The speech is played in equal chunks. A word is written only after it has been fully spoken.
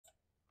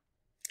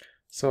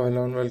So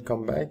hello and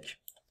welcome back.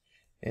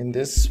 In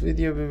this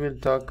video we will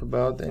talk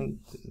about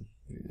exercise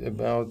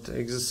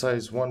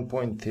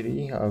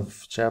 1.3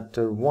 of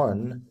chapter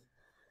 1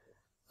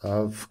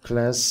 of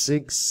class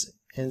 6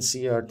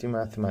 NCERT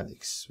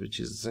mathematics,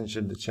 which is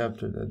essentially the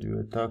chapter that we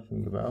were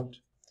talking about.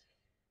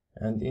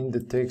 And in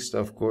the text,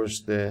 of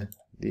course, the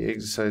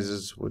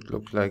exercises would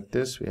look like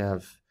this. We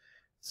have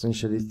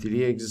essentially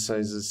 3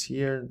 exercises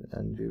here,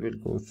 and we will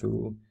go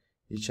through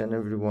each and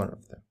every one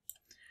of them.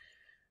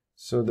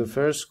 So the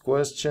first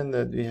question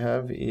that we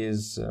have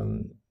is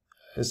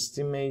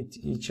estimate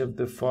each of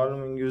the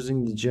following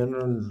using the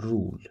general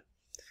rule.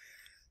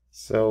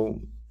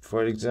 So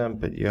for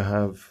example, you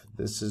have,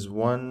 this is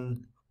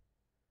 1A,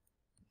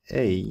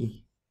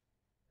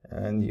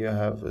 and you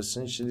have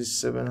essentially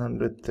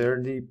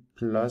 730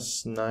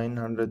 plus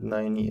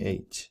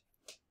 998.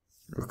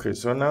 Okay,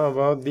 so now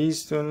about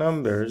these two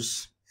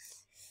numbers,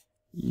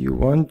 you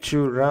want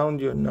to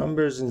round your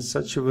numbers in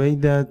such a way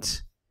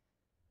that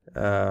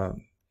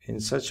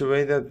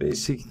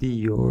basically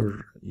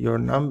your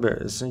number,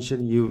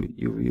 essentially you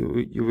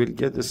will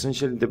get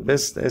essentially the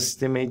best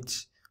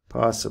estimate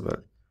possible.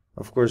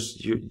 Of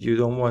course, you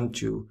don't want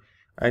to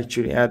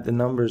actually add the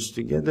numbers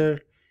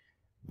together,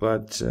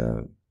 but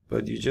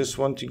you just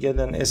want to get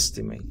an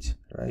estimate,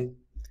 right?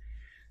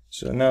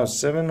 So now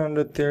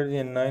 730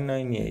 and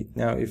 998.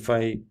 Now if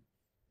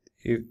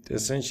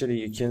essentially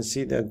you can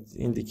see that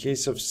in the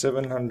case of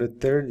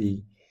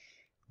 730,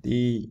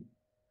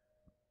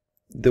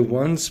 the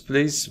ones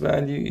place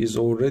value is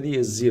already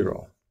a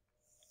 0,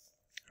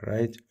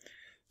 right?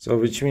 So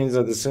which means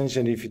that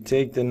essentially if you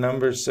take the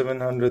number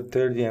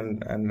 730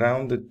 and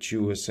round it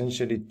to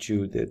essentially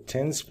to the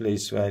tens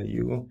place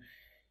value,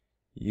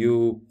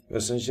 you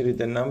essentially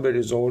the number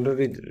is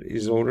already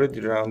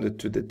rounded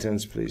to the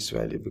tens place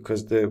value,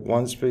 because the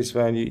ones place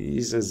value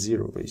is a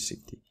 0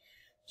 basically.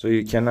 So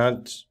you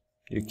cannot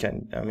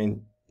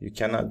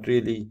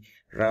really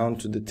round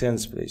to the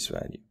tens place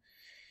value.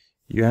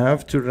 You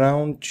have to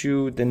round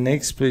to the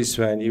next place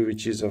value,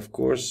 which is of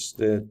course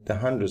the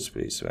hundreds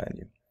place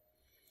value.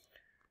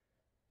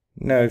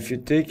 Now if you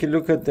take a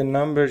look at the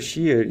number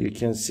here, you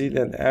can see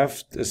that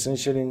after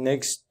essentially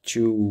next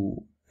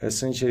to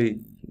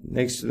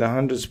the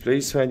hundreds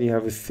place value you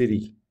have a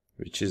 3,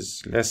 which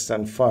is less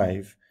than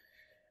 5,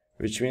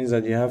 which means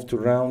that you have to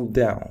round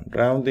down.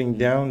 Rounding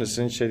down,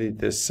 essentially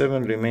the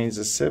 7 remains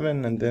a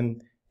 7, and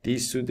then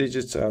these two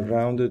digits are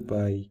rounded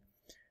by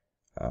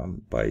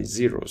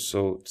 0.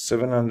 So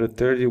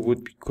 730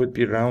 could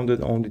be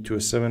rounded only to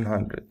a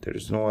 700. There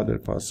is no other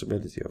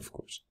possibility, of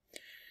course.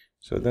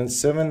 So then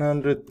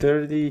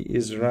 730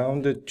 is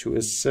rounded to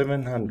a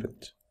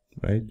 700,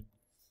 right?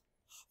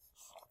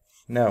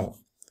 Now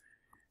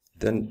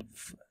then,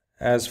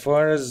 as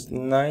far as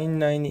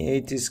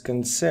 998 is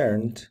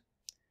concerned,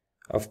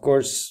 of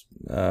course,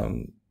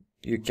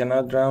 you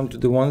cannot round to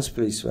the ones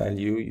place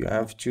value. You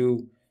have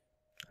to,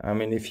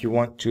 if you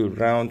want to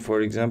round, for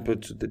example,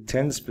 to the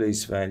tens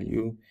place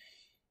value,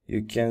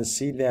 you can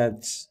see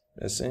that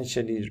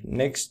essentially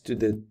next to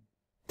the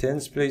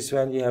tens place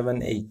value you have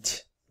an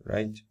 8,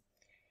 right?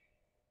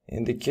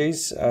 In the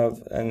case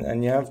of,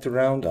 and you have to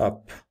round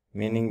up,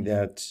 meaning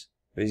that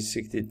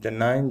basically the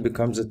 9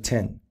 becomes a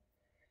 10.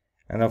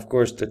 And of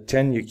course the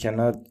 10 you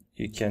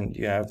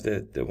have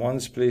the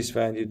ones place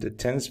value, the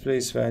tens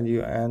place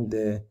value, and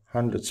the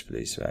hundreds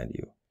place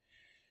value.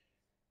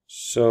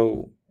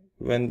 So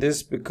when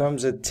this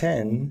becomes a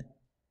 10,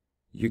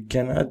 you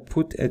cannot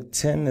put a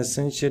 10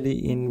 essentially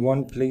in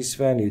one place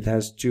value. You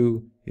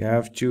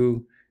have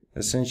to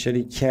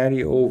essentially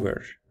carry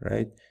over,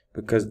 right?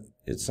 Because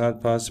it's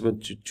not possible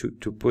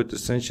to put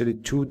essentially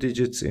 2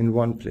 digits in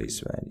one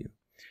place value.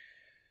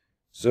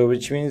 So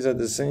which means that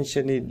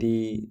essentially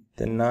the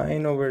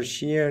 9 over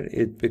here,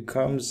 it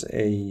becomes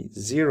a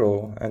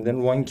 0 and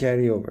then 1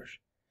 carryover.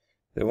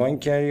 The 1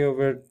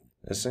 carryover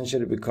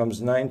essentially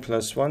becomes 9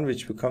 plus 1,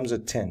 which becomes a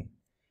 10.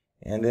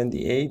 And then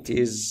the 8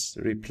 is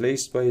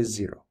replaced by a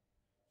 0.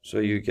 So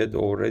you get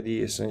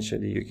already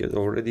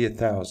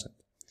 1,000.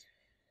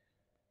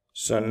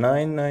 So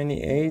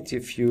 998,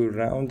 if you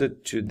round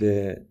it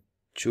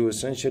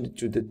essentially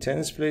to the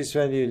tens place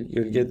value,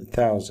 you'll get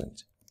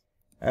 1,000.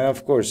 And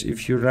of course,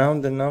 if you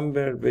round the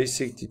number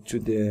basically to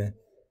the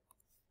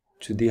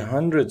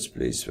hundreds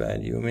place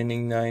value,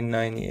 meaning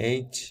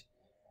 998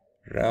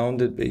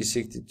 rounded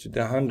basically to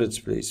the hundreds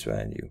place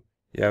value,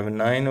 you have a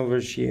 9 over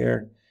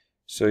here,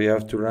 so you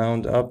have to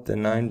round up. The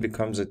 9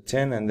 becomes a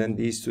 10, and then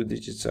these two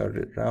digits are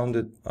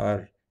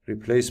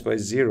replaced by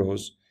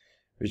zeros,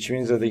 which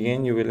means that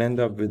again you will end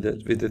up with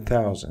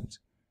 1,000.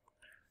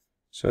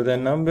 So the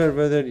number,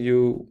 whether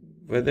you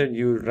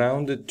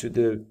round it to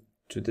the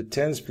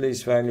tens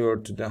place value or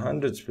to the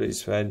hundreds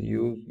place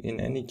value, in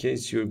any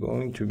case you're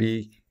going to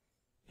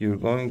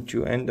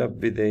end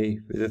up with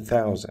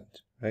 1,000,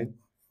 right?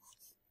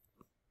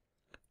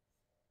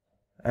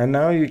 And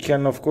now you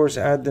can of course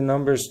add the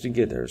numbers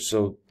together.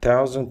 So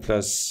 1,000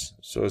 plus,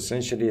 so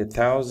essentially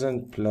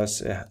 1,000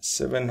 plus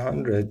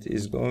 700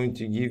 is going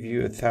to give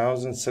you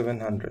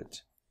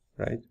 1,700,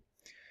 right?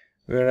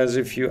 Whereas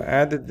if you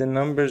added the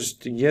numbers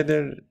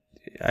together,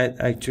 I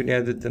actually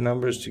added the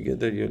numbers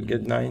together, you'll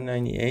get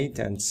 998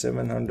 and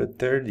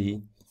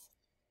 730,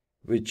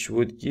 which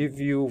would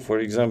give you, for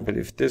example,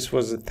 if this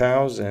was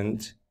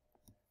 1,000,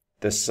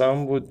 the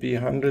sum would be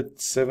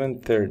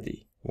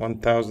 1730,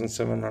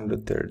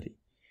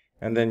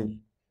 and then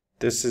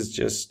this is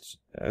just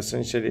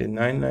essentially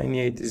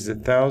 998 is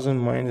 1,000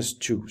 minus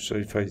 2. So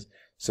if I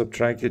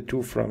subtract the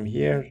 2 from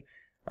here,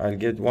 I'll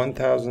get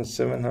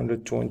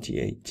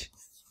 1,728.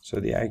 So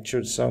the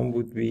actual sum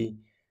would be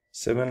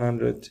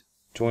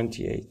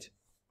 728.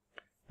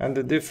 And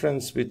the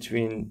difference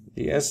between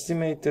the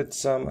estimated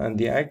sum and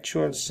the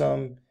actual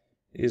sum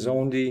is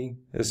only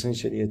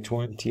essentially a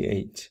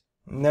 28.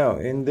 Now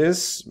in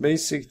this,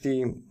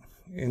 basically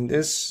in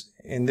this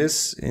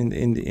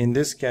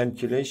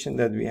calculation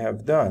that we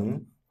have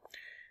done,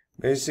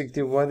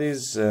 basically what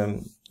is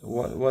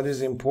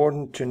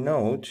important to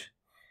note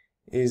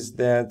is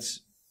that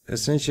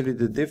essentially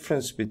the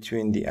difference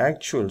between the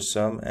actual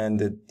sum and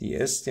the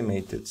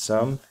estimated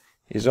sum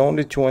is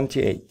only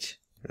 28,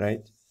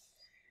 right?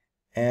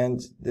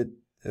 And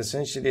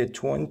essentially a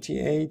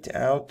 28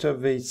 out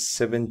of a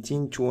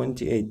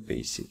 1728,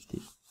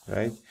 basically,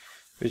 right?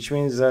 Which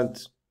means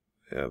that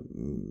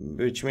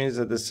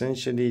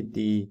essentially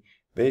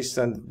based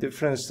on the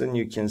difference, then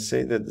you can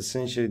say that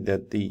essentially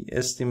that the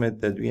estimate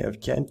that we have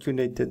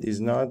calculated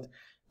is not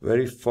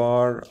very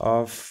far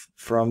off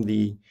from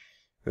the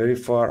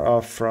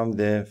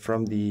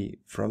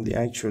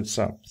actual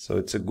sum. So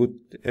it's a good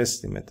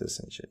estimate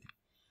essentially.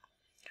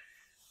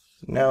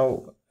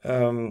 Now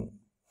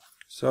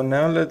so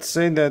now let's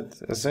say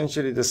that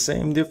essentially the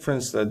same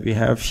difference that we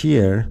have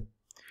here,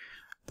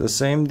 let's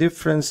say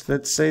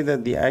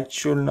that the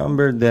actual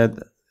number, that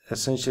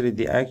essentially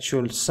the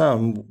actual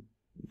sum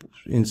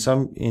in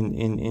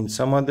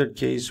some other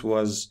case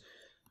was,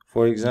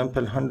 for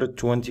example,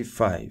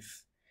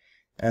 125,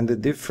 and the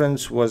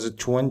difference was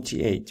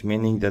 28,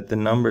 meaning that the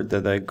number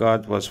that I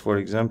got was, for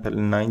essentially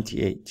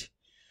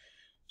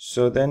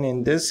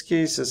in this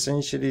case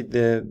essentially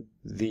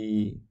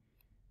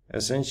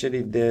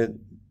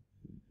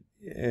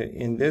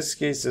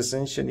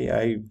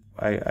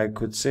I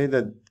could say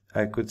that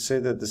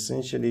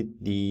essentially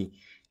the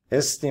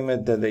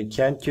estimate that I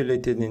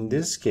calculated in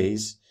this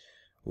case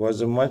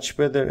was a much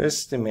better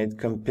estimate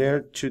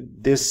compared to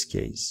this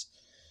case,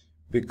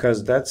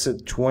 because that's a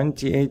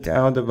 28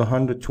 out of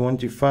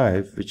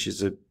 125, which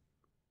is a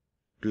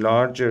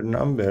larger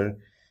number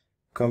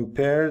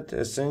compared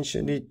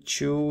essentially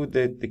to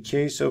the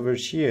case over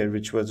here,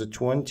 which was a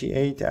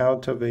 28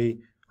 out of a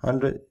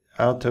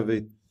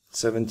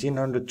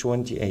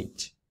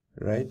 1728,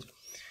 right?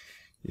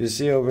 You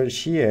see over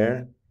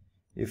here,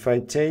 if I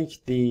take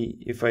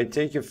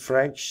a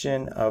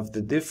fraction of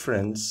the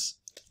difference,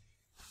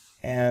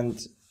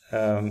 and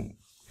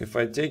if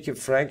I take a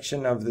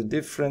fraction of the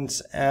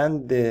difference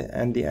and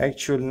the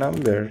actual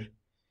number,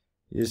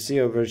 you see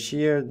over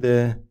here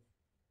that's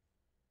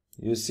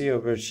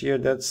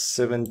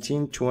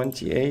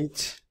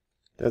 1728.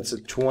 That's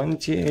a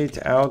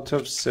 28 out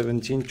of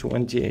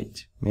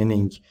 1728,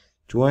 meaning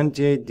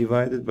 28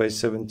 divided by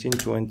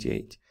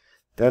 1728.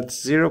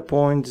 That's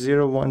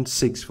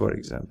 0.016, for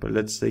example.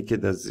 Let's take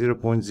it as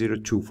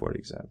 0.02, for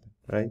example,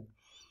 right?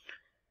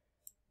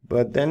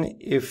 But then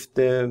if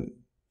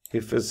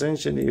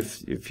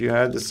you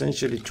had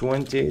essentially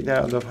 28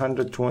 out of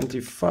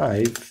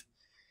 125,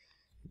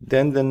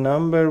 then the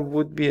number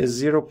would be a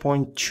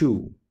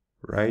 0.2,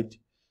 right?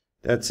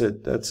 That's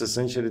it. That's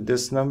essentially,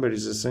 this number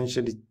is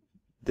essentially,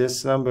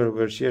 this number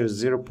over here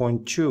is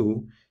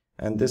 0.2,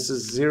 and this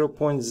is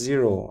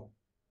 0.02,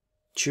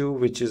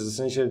 which is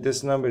essentially,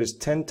 this number is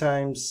 10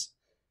 times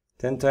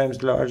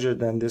larger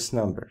than this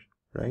number,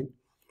 right?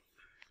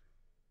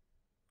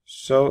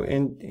 So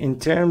in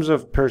terms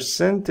of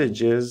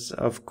percentages,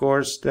 of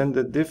course, then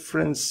the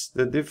difference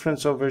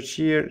over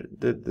here,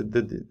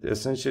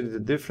 essentially the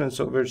difference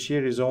over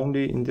here is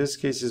only, in this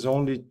case, is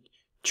only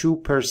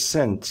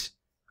 2%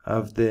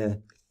 of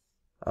the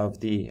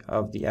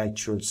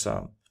actual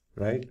sum,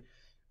 right?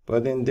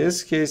 But in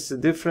this case, the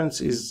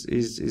difference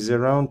is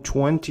around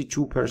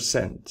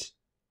 22%.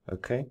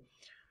 Okay,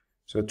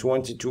 so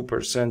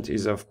 22%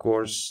 is, of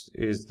course,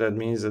 that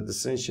means that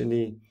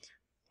essentially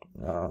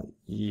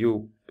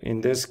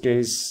in this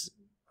case,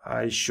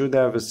 I should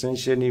have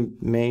essentially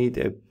made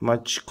a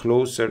much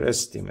closer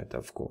estimate,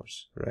 of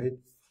course, right?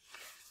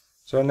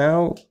 So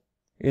now,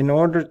 in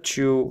order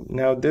to,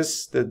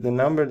 the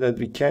number that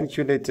we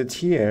calculated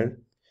here,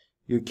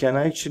 you can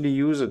actually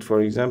use it,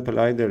 for example,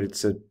 either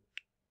it's a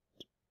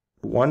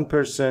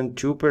 1%,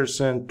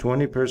 2%, 20%,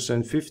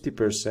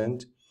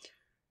 50%.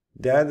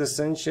 That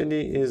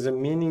essentially is a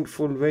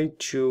meaningful way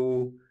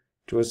to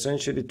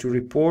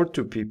report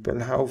to people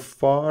how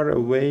far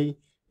away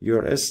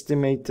your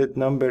estimated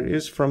number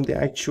is from the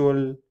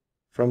actual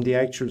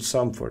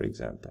sum, for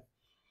example.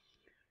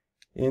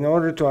 In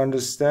order to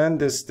understand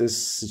this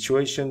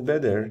situation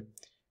better,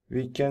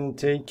 we can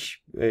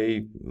take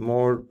a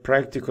more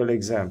practical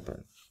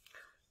example.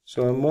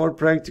 So a more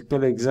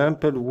practical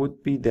example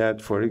would be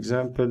that, for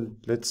example,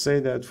 let's say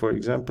that, for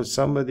example,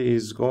 somebody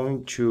is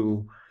going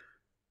to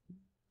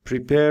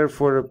prepare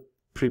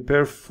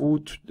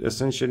food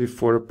essentially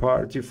for a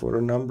party for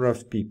a number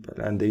of people,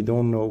 and they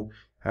don't know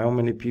how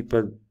many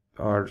people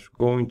are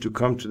going to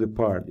come to the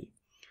party.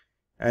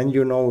 And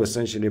you know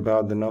essentially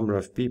about the number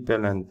of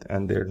people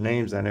and their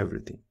names and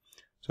everything.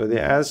 So they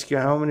ask you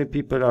how many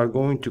people are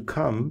going to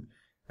come,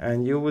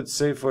 and you would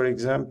say, for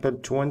example,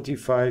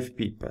 25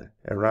 people,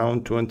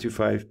 around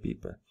 25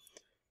 people.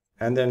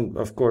 And then,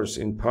 of course,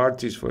 in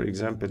parties, for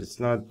example, it's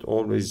not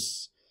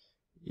always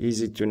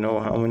easy to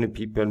know how many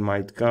people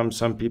might come.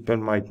 Some people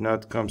might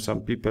not come.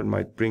 Some people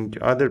might bring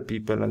other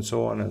people, and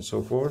so on and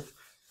so forth.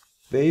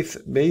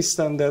 Based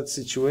on that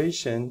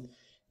situation,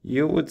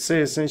 you would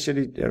say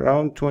essentially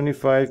around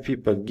 25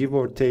 people, give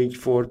or take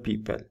 4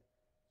 people.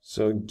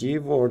 So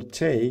give or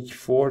take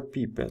 4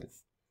 people.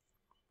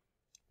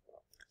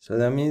 So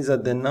that means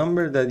that the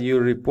number that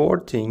you're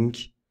reporting,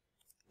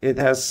 it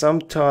has some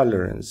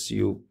tolerance.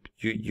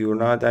 You're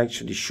not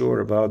actually sure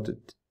about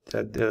it,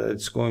 that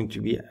it's going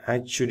to be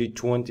actually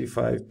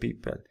 25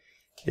 people.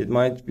 It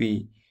might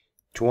be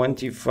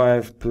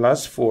 25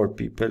 plus 4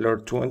 people or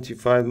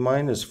 25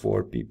 minus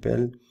 4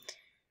 people.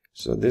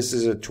 So this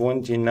is a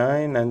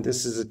 29 and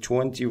this is a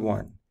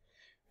 21,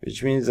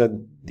 which means that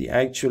the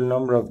actual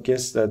number of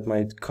guests that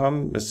might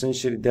come,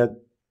 essentially that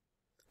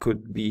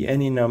could be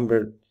any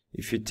number.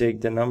 If you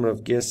take the number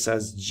of guests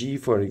as G,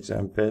 for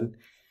example,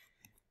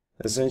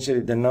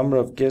 essentially the number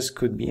of guests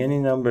could be any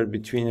number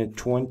between a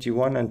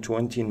 21 and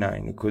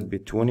 29. It could be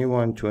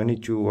 21,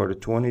 22, or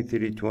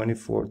 23,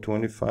 24,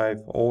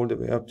 25, all the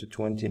way up to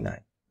 29,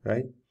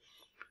 right?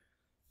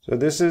 So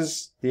this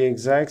is the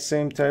exact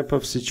same type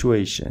of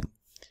situation.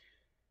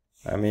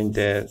 I mean,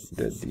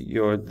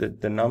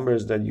 the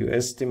numbers that you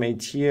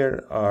estimate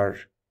here are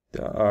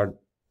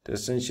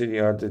essentially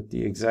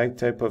the exact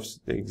type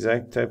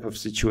of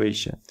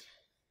situation.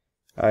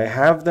 I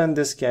have done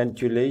this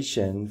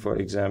calculation, for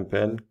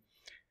example,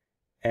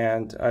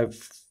 and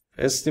I've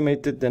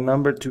estimated the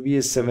number to be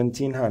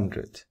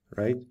 1700,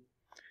 right?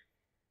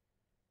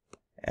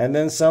 And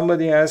then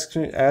somebody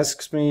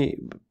asks me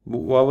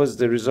what was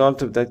the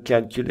result of that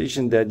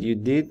calculation that you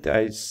did.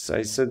 I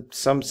said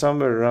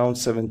somewhere around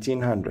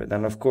 1700,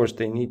 and of course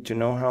they need to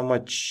know how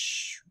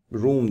much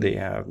room they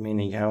have,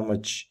 meaning how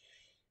much,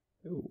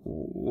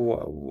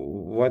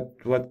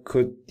 what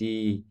could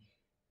the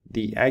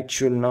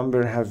actual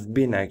number have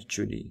been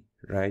actually,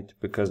 right?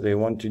 Because they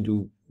want to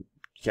do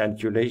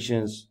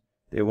calculations,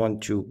 they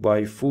want to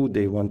buy food,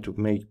 they want to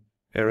make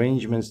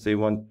arrangements, they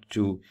want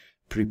to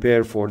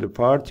prepare for the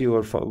party,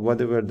 or for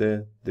whatever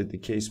the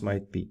case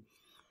might be.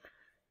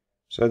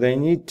 So they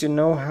need to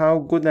know how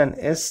good an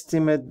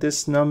estimate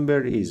this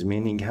number is,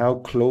 meaning how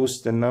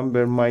close the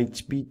number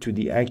might be to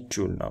the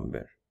actual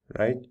number,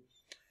 right?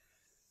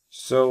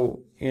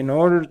 So in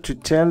order to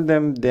tell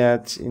them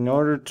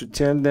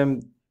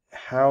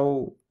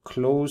how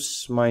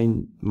close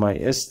my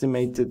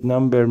estimated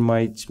number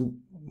might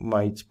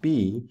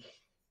be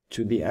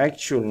to the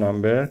actual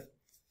number,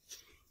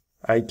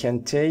 I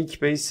can take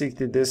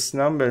basically this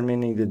number,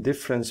 meaning the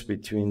difference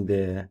between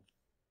the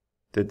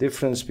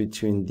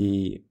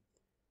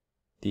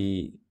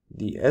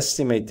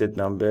estimated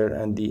number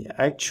and the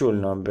actual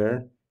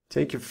number,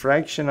 take a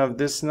fraction of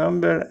this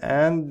number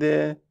and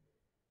the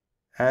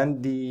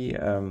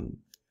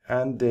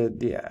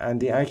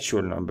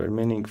actual number,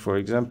 meaning, for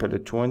example, a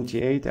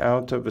 28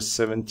 out of a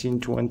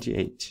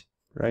 1728,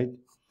 right?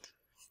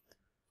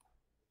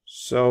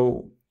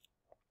 So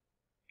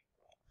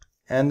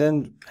and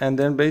then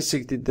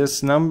basically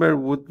this number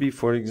would be,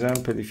 for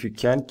example, if you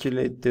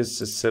calculate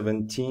this as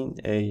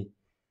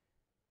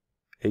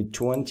a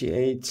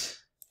 28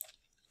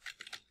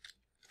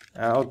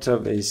 out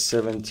of a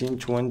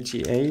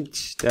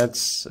 1728,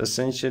 that's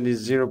essentially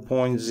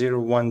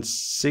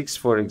 0.016,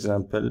 for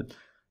example.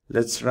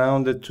 Let's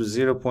round it to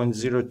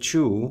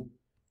 0.02.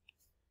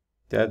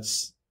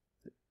 That's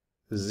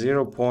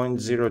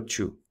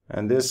 0.02,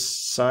 and this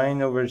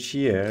sign over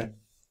here,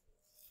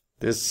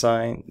 this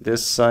sign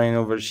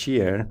over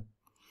here,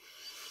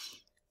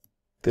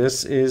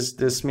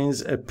 this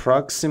means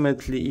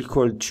approximately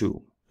equal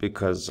to,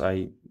 because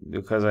I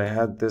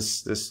had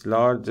this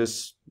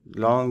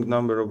long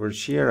number over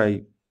here,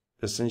 I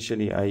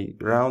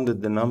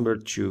rounded the number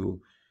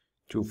to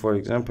for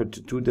example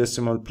to 2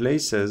 decimal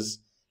places,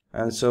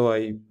 and so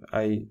I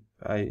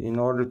in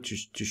order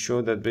to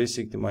show that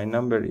basically my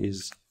number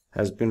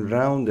has been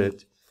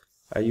rounded,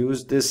 I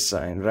use this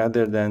sign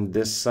rather than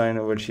this sign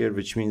over here,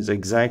 which means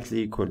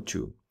exactly equal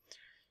to.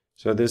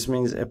 So this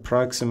means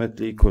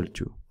approximately equal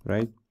to,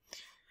 right?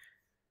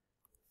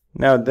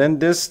 Now then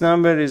this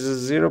number is a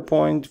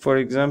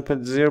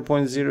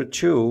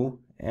 0.02,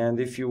 and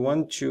if you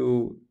want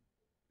to,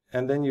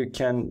 and then you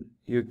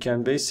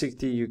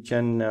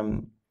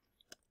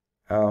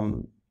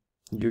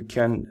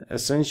can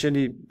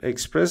essentially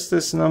express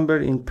this number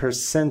in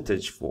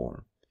percentage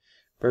form.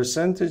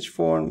 Percentage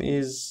form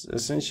is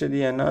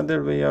essentially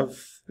another way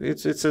of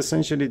it's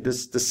essentially the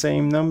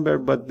same number,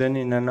 but then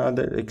in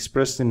another,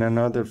 expressed in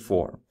another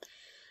form.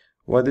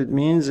 What it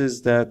means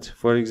is that,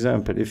 for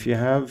example, if you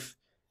have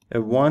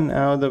a 1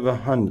 out of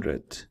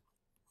 100,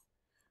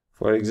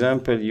 for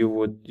example, you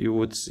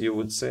would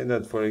say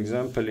that, for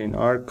example, in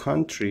our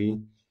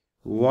country,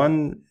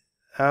 1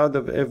 out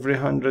of every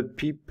 100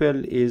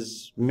 people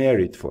is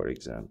married, for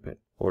example,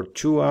 or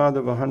 2 out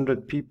of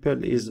 100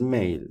 people is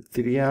male,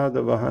 3 out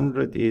of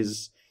 100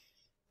 is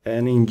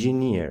an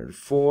engineer,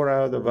 4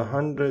 out of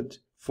 100,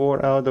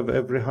 4 out of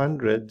every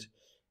 100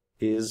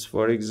 is,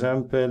 for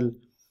example,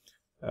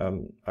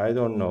 I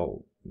don't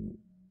know,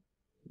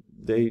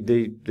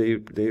 they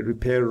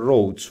repair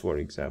roads, for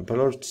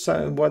example, or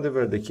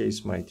whatever the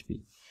case might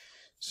be.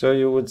 So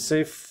you would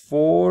say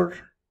 4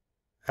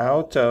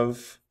 out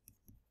of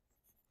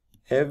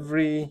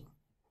every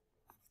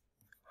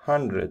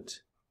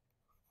 100,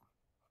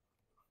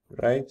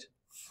 right?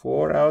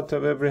 4 out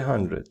of every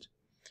 100.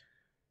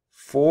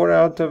 4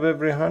 out of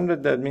every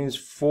 100, that means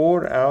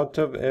 4 out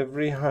of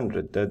every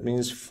 100. That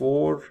means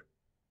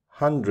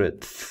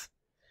 4/100th,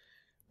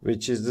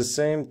 which is the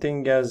same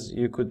thing as,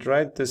 you could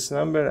write this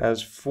number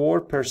as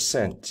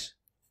 4%.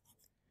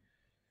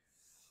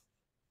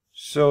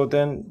 So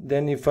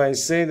then if I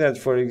say that,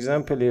 for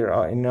example,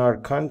 in our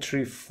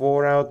country,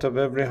 4 out of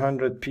every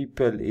 100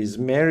 people is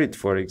married,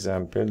 for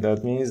example,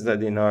 that means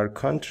that in our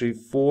country,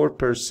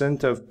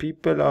 4% of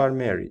people are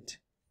married.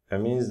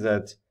 That means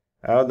that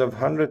out of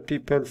 100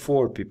 people,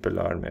 4 people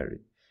are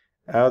married.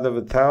 Out of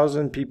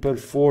 1,000 people,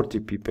 40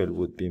 people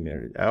would be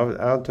married.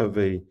 Out of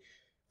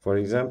for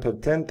example,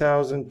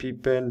 10,000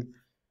 people,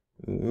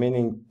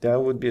 meaning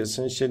that would be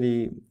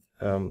essentially,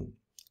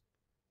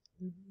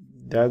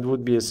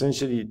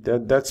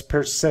 that's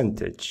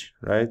percentage,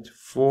 right?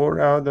 4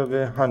 out of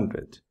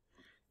 100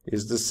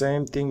 is the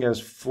same thing as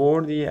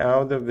 40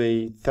 out of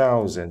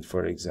 1,000,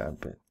 for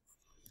example.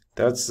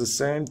 That's the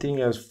same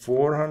thing as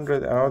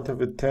 400 out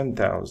of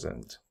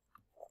 10,000,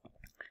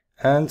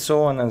 and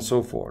so on and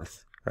so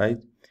forth,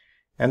 right?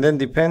 And then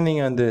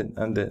depending on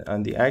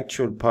the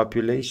actual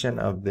population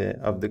of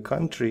the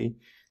country,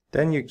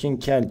 then you can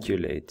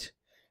calculate.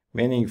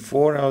 Meaning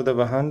 4 out of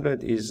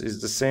 100 is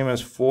the same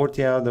as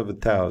 40 out of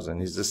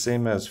 1,000, is the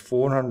same as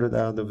 400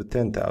 out of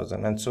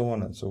 10,000, and so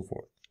on and so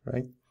forth,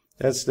 right?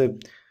 That's the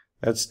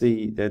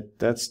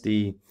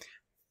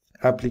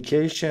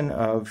application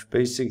of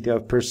basically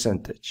of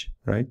percentage,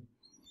 right?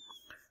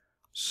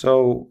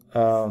 So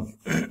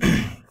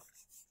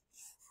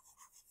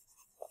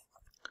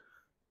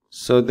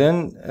so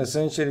then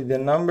essentially the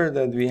number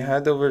that we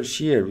had over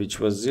here, which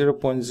was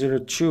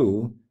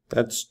 0.02,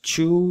 that's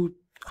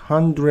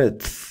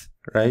 200th,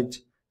 right?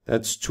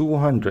 That's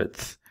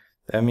 200th.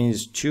 That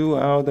means 2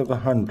 out of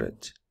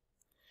 100,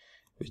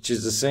 which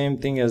is the same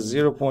thing as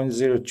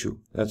 0.02.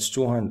 That's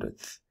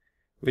 200th,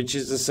 which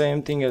is the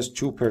same thing as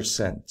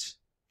 2%,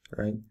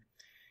 right?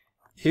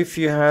 If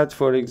you had,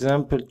 for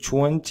example,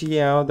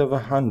 20 out of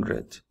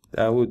 100,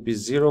 that would be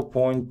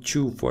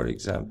 0.2, for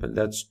example.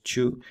 That's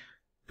 2,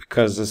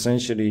 because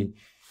essentially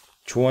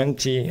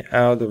 20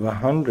 out of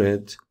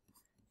 100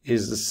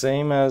 is the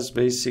same as,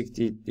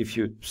 basically, if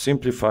you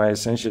simplify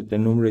essentially the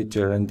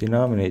numerator and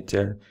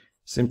denominator,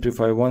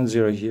 simplify 1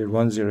 0 here,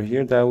 1 0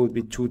 here, that would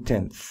be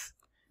 2/10.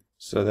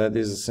 So that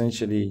is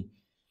essentially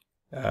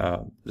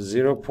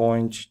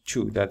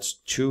 0.2. That's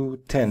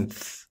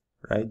 2/10,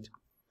 right?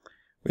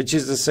 Which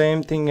is the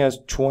same thing as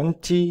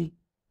 20%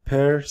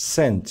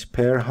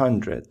 per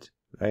 100,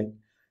 right?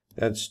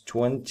 That's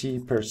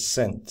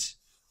 20%.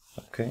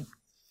 Okay.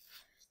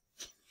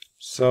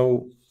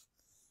 So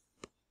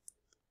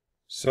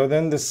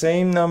then the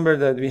same number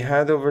that we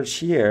had over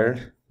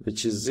here,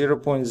 which is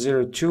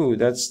 0.02,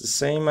 that's the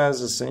same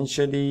as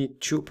essentially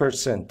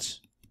 2%.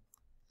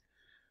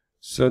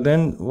 So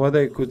then what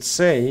I could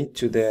say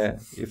to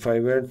if I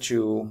were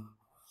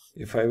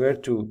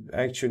to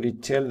actually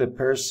tell the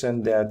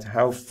person that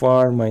how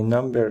far my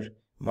number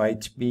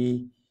might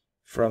be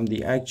from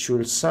the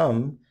actual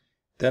sum,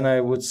 then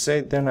I would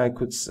say, then I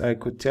could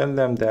tell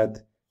them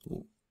that,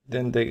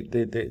 then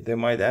they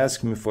might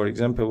ask me, for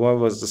example, what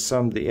was the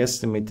sum, the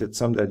estimated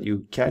sum that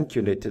you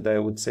calculated? I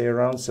would say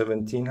around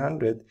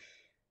 1,700,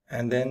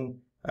 and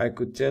then I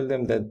could tell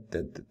them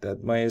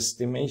that my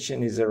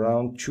estimation is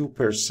around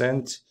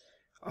 2%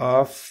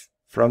 off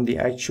from the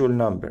actual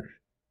number,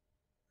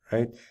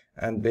 right?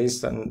 And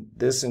based on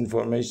this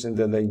information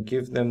that I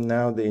give them,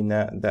 now they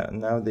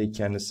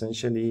can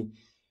essentially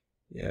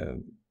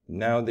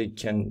now they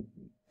can,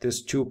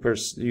 this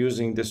 2%,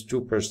 using this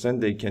 2%,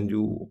 they can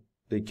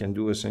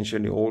do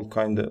essentially all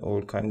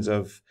kinds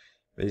of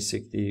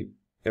basically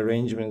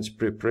arrangements,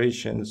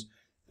 preparations.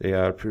 They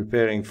are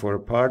preparing for a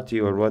party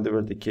or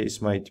whatever the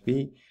case might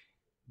be.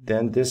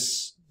 Then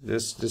this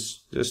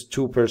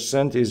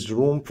 2% is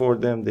room for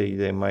them.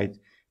 They might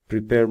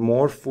prepare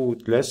more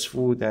food, less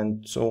food,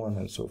 and so on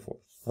and so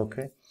forth.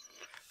 Okay,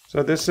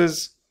 so this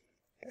is,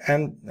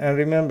 and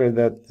remember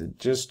that,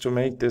 just to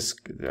make this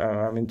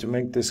to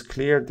make this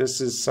clear, this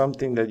is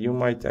something that you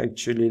might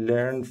actually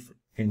learn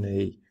in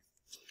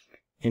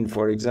in,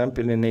 for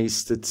example, in a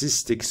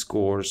statistics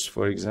course,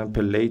 for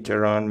example,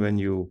 later on when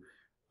you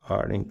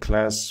are in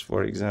class,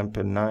 for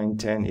example, 9,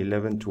 10,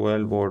 11,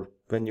 12, or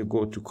when you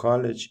go to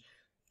college,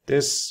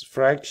 this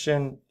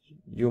fraction,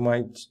 you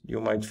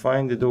might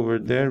find it over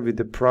there with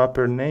the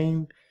proper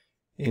name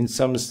in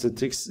some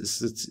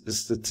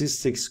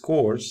statistics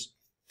course,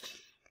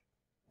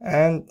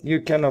 and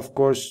you can of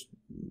course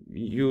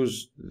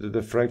use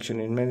the fraction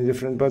in many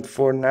different, but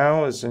for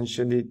now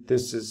essentially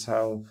this is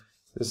how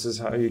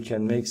you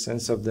can make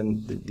sense of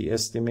the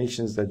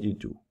estimations that you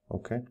do.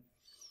 Okay,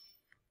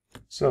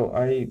 so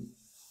I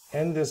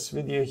end this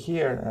video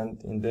here,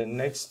 and in the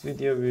next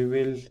video we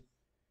will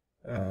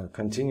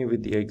continue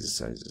with the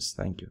exercises.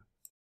 Thank you.